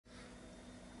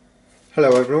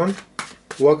Hello everyone,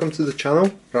 welcome to the channel.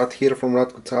 Rad here from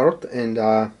Radko Tarot,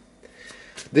 and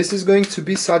this is going to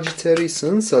be Sagittarius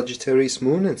Sun, Sagittarius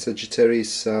Moon and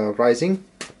Sagittarius Rising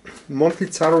monthly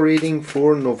tarot reading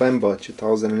for November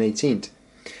 2018.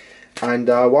 And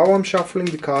while I'm shuffling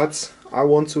the cards, I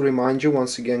want to remind you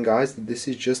once again, guys, that this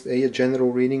is just a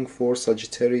general reading for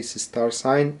Sagittarius star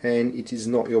sign and it is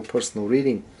not your personal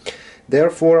reading.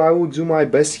 Therefore, I will do my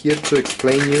best here to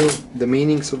explain you the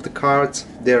meanings of the cards,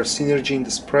 their synergy in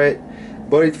the spread,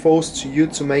 but it falls to you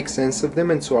to make sense of them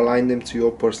and to align them to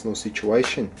your personal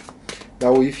situation.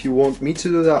 Now, if you want me to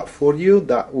do that for you,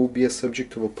 that will be a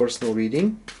subject of a personal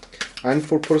reading. And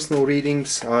for personal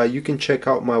readings, you can check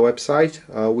out my website,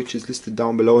 which is listed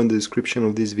down below in the description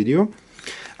of this video.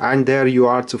 And there you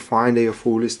are to find a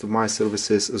full list of my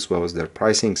services as well as their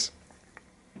pricings.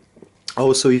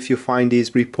 Also, if you find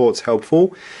these reports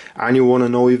helpful and you want to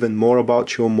know even more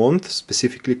about your month,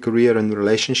 specifically career and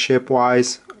relationship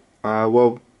wise,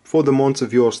 well, for the month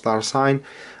of your star sign,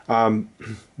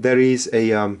 there is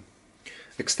a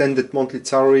extended monthly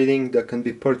tarot reading that can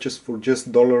be purchased for just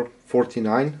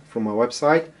 $49 from my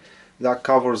website. That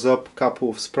covers up a couple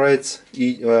of spreads,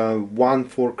 one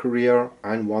for career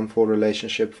and one for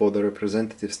relationship for the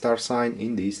representative star sign,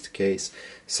 in this case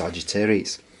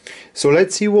Sagittarius. So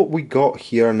let's see what we got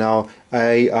here now.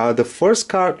 The first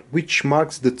card, which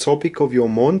marks the topic of your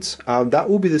month, that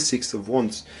will be the Six of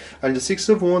Wands. And the Six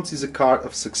of Wands is a card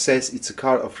of success, it's a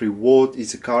card of reward,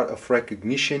 it's a card of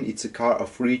recognition, it's a card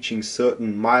of reaching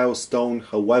certain milestone.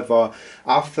 However,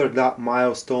 after that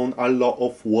milestone, a lot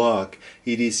of work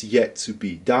it is yet to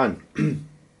be done.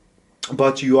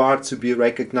 But you are to be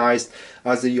recognized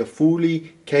as you're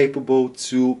fully capable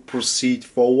to proceed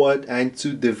forward and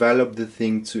to develop the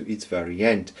thing to its very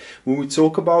end. When we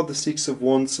talk about the Six of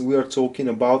Wands, we are talking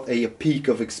about a peak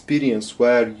of experience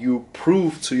where you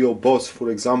prove to your boss, for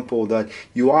example, that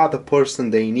you are the person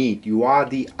they need, you are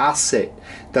the asset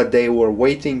that they were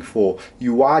waiting for,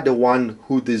 you are the one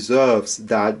who deserves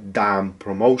that damn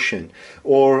promotion.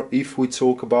 Or if we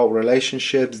talk about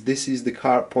relationships, this is the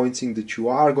card pointing that you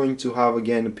are going to have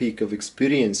again a peak of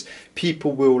experience.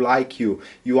 People will like you.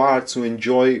 You are to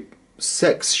enjoy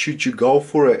sex should you go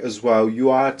for it as well.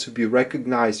 You are to be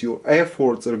recognized. Your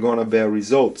efforts are gonna bear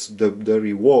results, the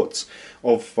rewards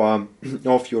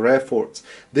of your efforts.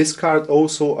 This card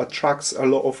also attracts a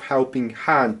lot of helping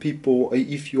hand. People,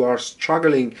 if you are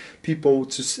struggling, people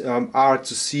are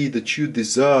to see that you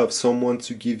deserve someone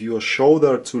to give you a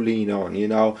shoulder to lean on, you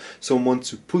know, someone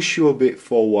to push you a bit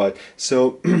forward.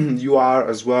 So you are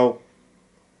as well,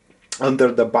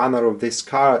 under the banner of this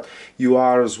card, you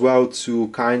are as well to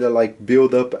kind of like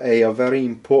build up a very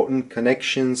important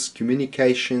connections,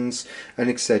 communications, and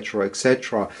etc,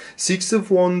 etc. Six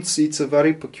of Wands, it's a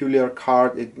very peculiar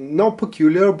card. Not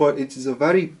peculiar, but it is a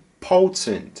very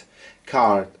potent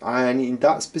card, and in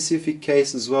that specific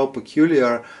case as well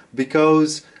peculiar,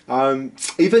 because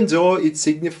even though it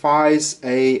signifies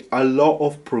a lot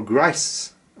of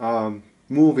progress,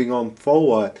 moving on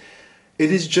forward,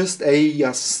 it is just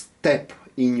a step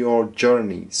in your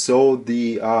journey. So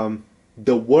the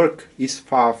work is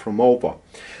far from over,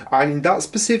 and in that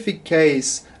specific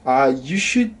case, you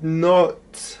should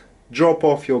not drop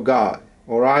off your guard.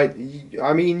 All right,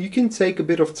 I mean, you can take a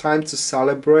bit of time to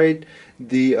celebrate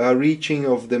the reaching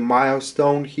of the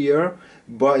milestone here,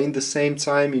 but in the same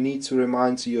time, you need to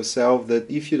remind to yourself that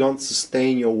if you don't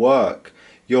sustain your work,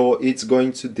 it's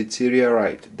going to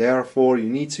deteriorate. Therefore, you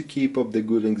need to keep up the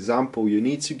good example. You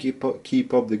need to keep up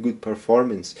the good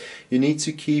performance. You need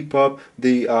to keep up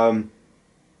the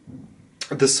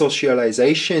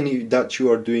socialization that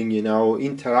you are doing. You know,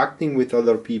 interacting with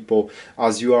other people,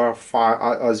 as you are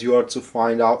to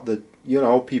find out that, you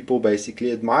know, people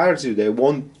basically admire you. They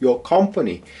want your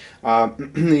company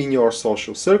in your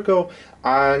social circle,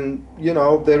 and you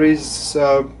know there is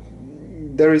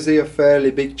a fairly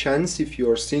big chance, if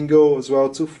you're single as well,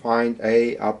 to find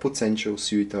a potential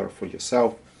suitor for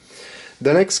yourself.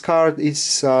 The next card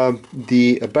is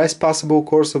the best possible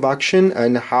course of action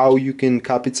and how you can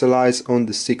capitalize on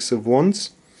the Six of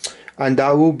Wands, and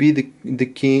that will be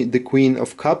the Queen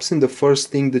of Cups. And the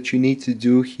first thing that you need to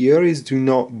do here is do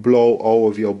not blow all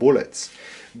of your bullets,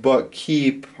 but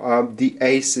keep the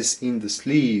aces in the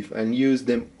sleeve and use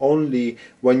them only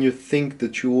when you think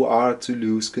that you are to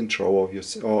lose control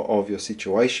of your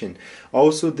situation.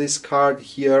 Also, this card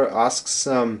here asks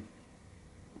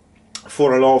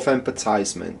for a lot of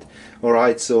empathizement. All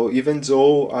right, so even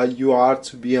though you are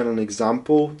to be an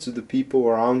example to the people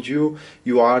around you,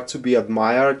 you are to be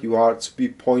admired, you are to be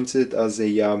pointed as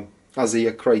a as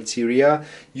a criteria,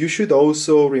 you should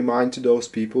also remind to those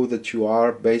people that you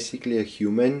are basically a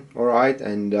human, all right,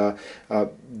 and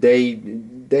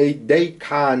they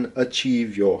can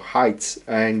achieve your heights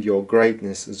and your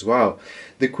greatness as well.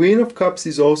 The Queen of Cups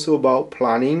is also about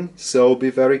planning, so be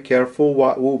very careful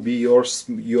what will be your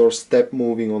step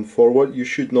moving on forward. You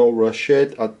should not rush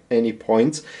it at any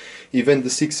point. Even the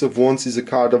Six of Wands is a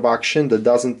card of action. That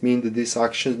doesn't mean that this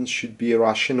action should be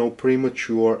irrational,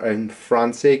 premature and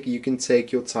frantic. You can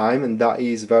take your time, and that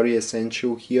is very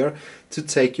essential here, to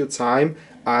take your time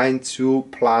and to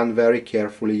plan very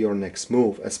carefully your next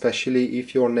move, especially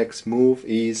if your next move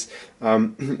is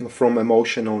from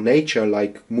emotional nature,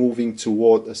 like moving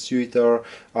toward a suitor,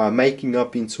 making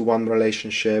up into one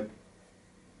relationship,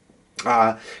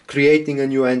 creating a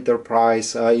new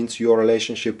enterprise into your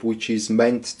relationship, which is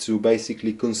meant to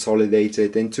basically consolidate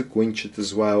it and to quench it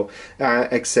as well,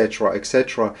 etc,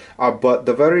 etc. But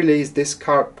the very least, this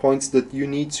card points that you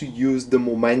need to use the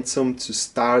momentum to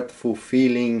start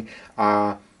fulfilling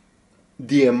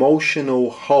the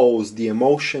emotional holes, the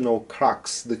emotional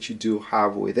cracks that you do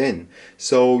have within,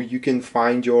 so you can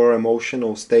find your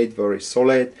emotional state very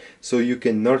solid, so you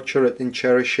can nurture it and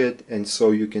cherish it, and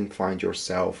so you can find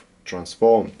yourself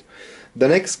transformed. The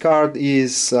next card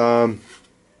is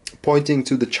pointing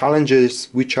to the challenges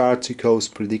which are to cause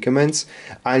predicaments,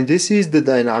 and this is the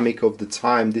dynamic of the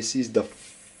time. This is the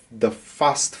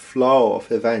fast flow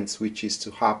of events which is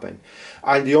to happen,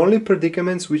 and the only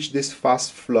predicaments which this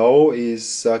fast flow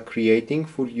is creating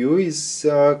for you is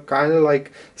kind of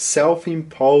like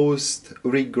self-imposed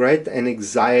regret and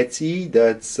anxiety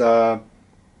that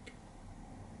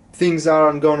things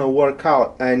aren't gonna work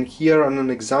out. And here an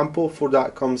example for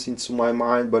that comes into my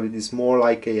mind, but it is more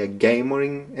like a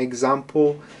gamering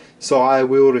example, so I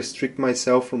will restrict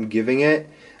myself from giving it,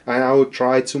 and I will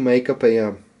try to make up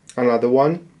another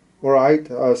one. Alright,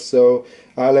 so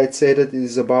let's say that it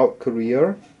is about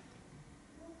career,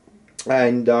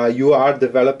 and you are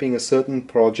developing a certain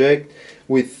project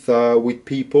with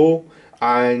people,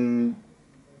 and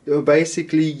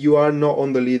basically you are not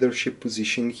on the leadership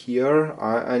position here,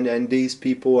 and these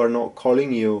people are not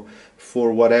calling you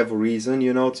for whatever reason,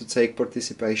 you know, to take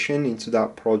participation into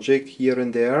that project here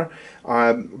and there,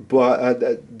 but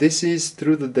this is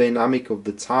through the dynamic of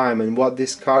the time. And what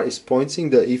this card is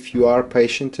pointing, that if you are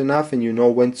patient enough and you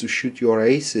know when to shoot your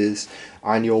aces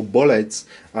and your bullets,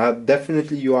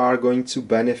 definitely you are going to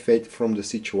benefit from the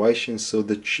situation. So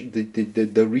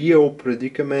the real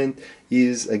predicament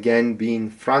is again being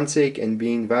frantic and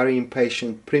being very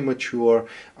impatient, premature,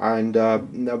 and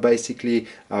basically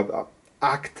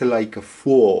act like a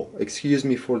fool. Excuse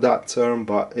me for that term,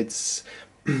 but it's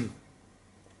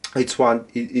it's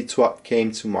what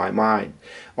came to my mind.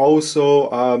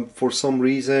 Also, for some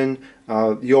reason,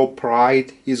 your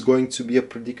pride is going to be a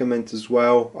predicament as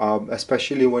well,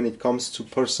 especially when it comes to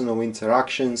personal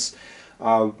interactions.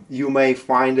 You may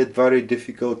find it very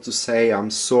difficult to say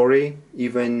I'm sorry,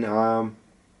 even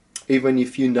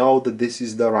if you know that this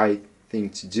is the right thing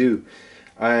to do.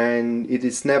 And it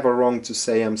is never wrong to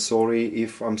say I'm sorry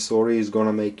if I'm sorry is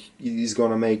gonna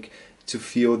make to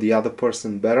feel the other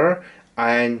person better,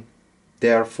 and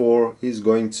therefore is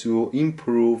going to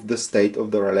improve the state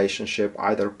of the relationship,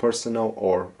 either personal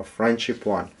or a friendship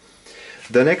one.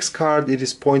 The next card, it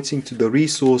is pointing to the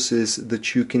resources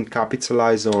that you can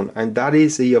capitalize on, and that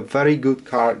is a very good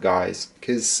card, guys,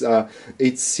 because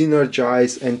it's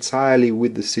synergized entirely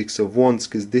with the Six of Wands,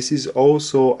 because this is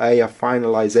also a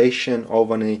finalization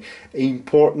of an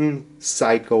important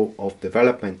cycle of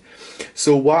development.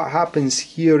 So what happens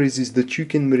here is that you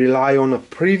can rely on a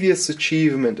previous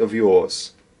achievement of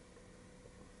yours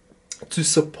to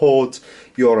support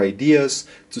your ideas,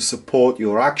 to support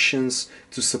your actions,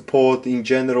 to support in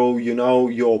general, you know,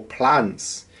 your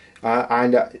plans.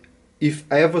 And if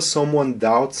ever someone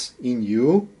doubts in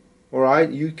you, all right,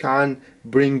 you can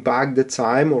bring back the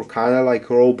time, or kind of like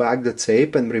roll back the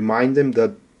tape and remind them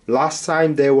that last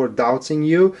time they were doubting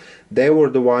you, they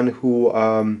were the one who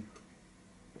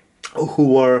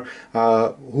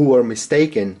were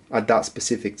mistaken at that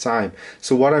specific time.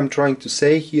 So what I'm trying to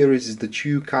say here is that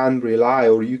you can rely,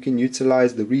 or you can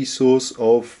utilize the resource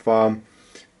of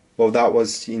well, that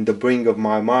was in the bring of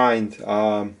my mind,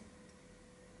 of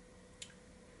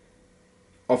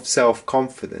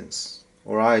self-confidence.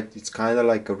 All right, it's kind of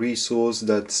like a resource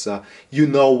that's you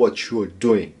know what you're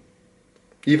doing.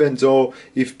 Even though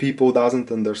if people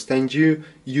doesn't understand you,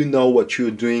 you know what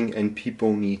you're doing, and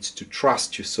people need to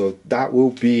trust you. So that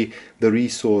will be the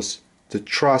resource, the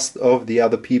trust of the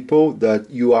other people, that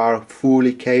you are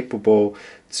fully capable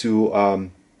to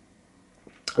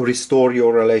restore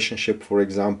your relationship, for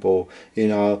example, you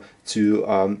know,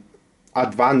 to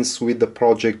advance with the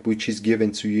project which is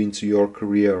given to you into your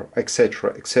career,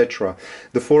 etc., etc.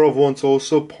 The Four of Wands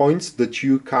also points that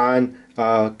you can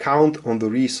count on the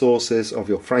resources of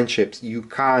your friendships. You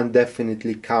can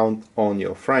definitely count on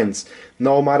your friends.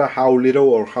 No matter how little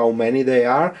or how many they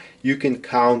are, you can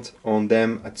count on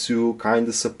them to kind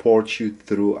of support you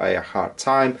through a hard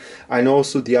time. And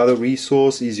also the other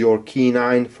resource is your key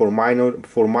 9 for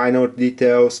minor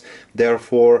details.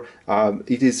 Therefore,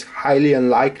 it is highly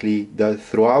unlikely that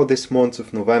throughout this month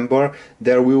of November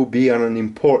there will be an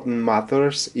important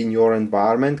matters in your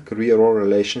environment, career or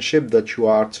relationship that you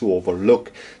are to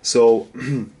overlook. So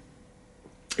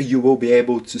you will be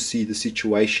able to see the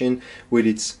situation with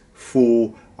its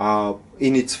full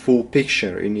in its full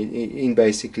picture, in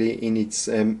basically in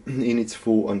its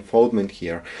full unfoldment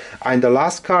here. And the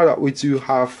last card that we do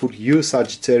have for you,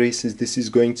 Sagittarius, is this is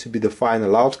going to be the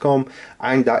final outcome,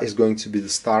 and that is going to be the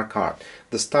Star card.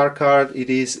 The Star card,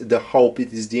 it is the hope,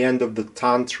 it is the end of the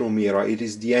tantrum era, it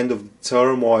is the end of the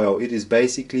turmoil, it is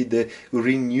basically the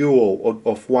renewal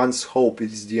of one's hope,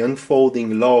 it is the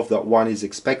unfolding love that one is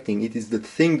expecting, it is the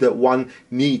thing that one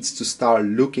needs to start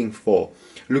looking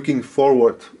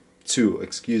forward to,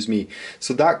 excuse me.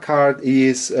 So that card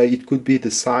is, it could be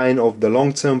the sign of the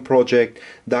long-term project,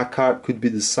 that card could be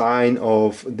the sign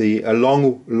of the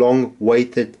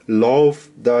long-waited love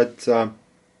that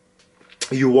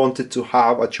you wanted to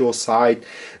have at your side,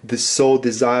 the so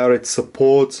desired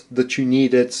support that you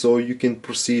needed so you can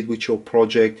proceed with your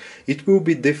project. It will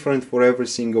be different for every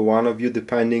single one of you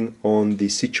depending on the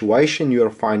situation you are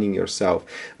finding yourself.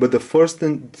 But the first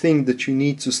thing that you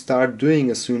need to start doing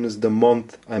as soon as the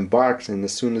month embarks and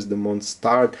as soon as the month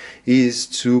starts is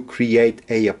to create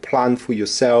a plan for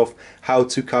yourself, how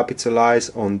to capitalize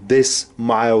on this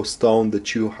milestone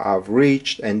that you have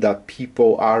reached and that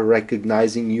people are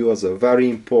recognizing you as a very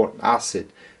important asset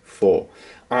for,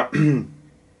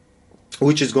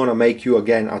 which is going to make you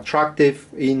again attractive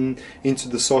into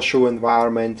the social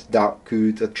environment. That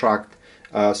could attract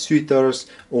suitors,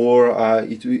 or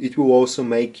it will also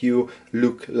make you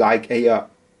look like a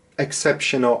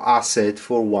exceptional asset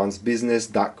for one's business.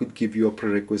 That could give you a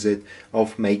prerequisite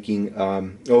of making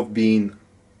of being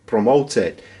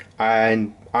promoted.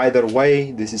 And either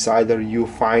way, this is either you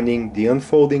finding the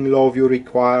unfolding love you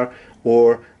require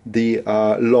or the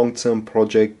long-term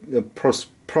project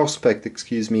prospect,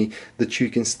 excuse me, that you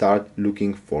can start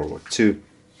looking forward to.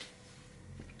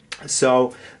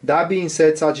 So that being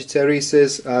said, Sagittarius,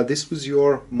 this was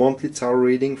your monthly tarot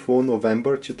reading for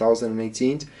November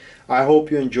 2018. I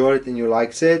hope you enjoyed it and you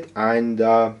liked it. And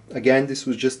again, this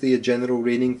was just a general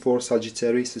reading for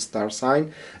Sagittarius star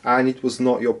sign, and it was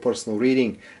not your personal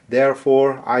reading.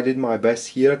 Therefore, I did my best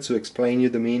here to explain you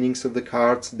the meanings of the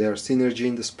cards, their synergy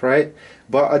in the spread,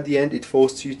 but at the end it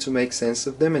falls to you to make sense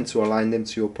of them and to align them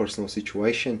to your personal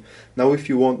situation. Now, if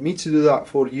you want me to do that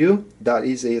for you, that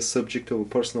is a subject of a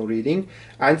personal reading.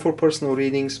 And for personal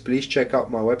readings, please check out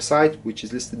my website, which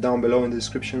is listed down below in the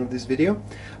description of this video.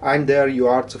 And there you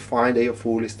are to find a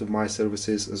full list of my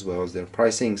services as well as their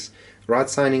pricings. Rad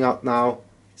signing out now.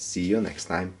 See you next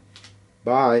time.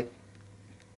 Bye.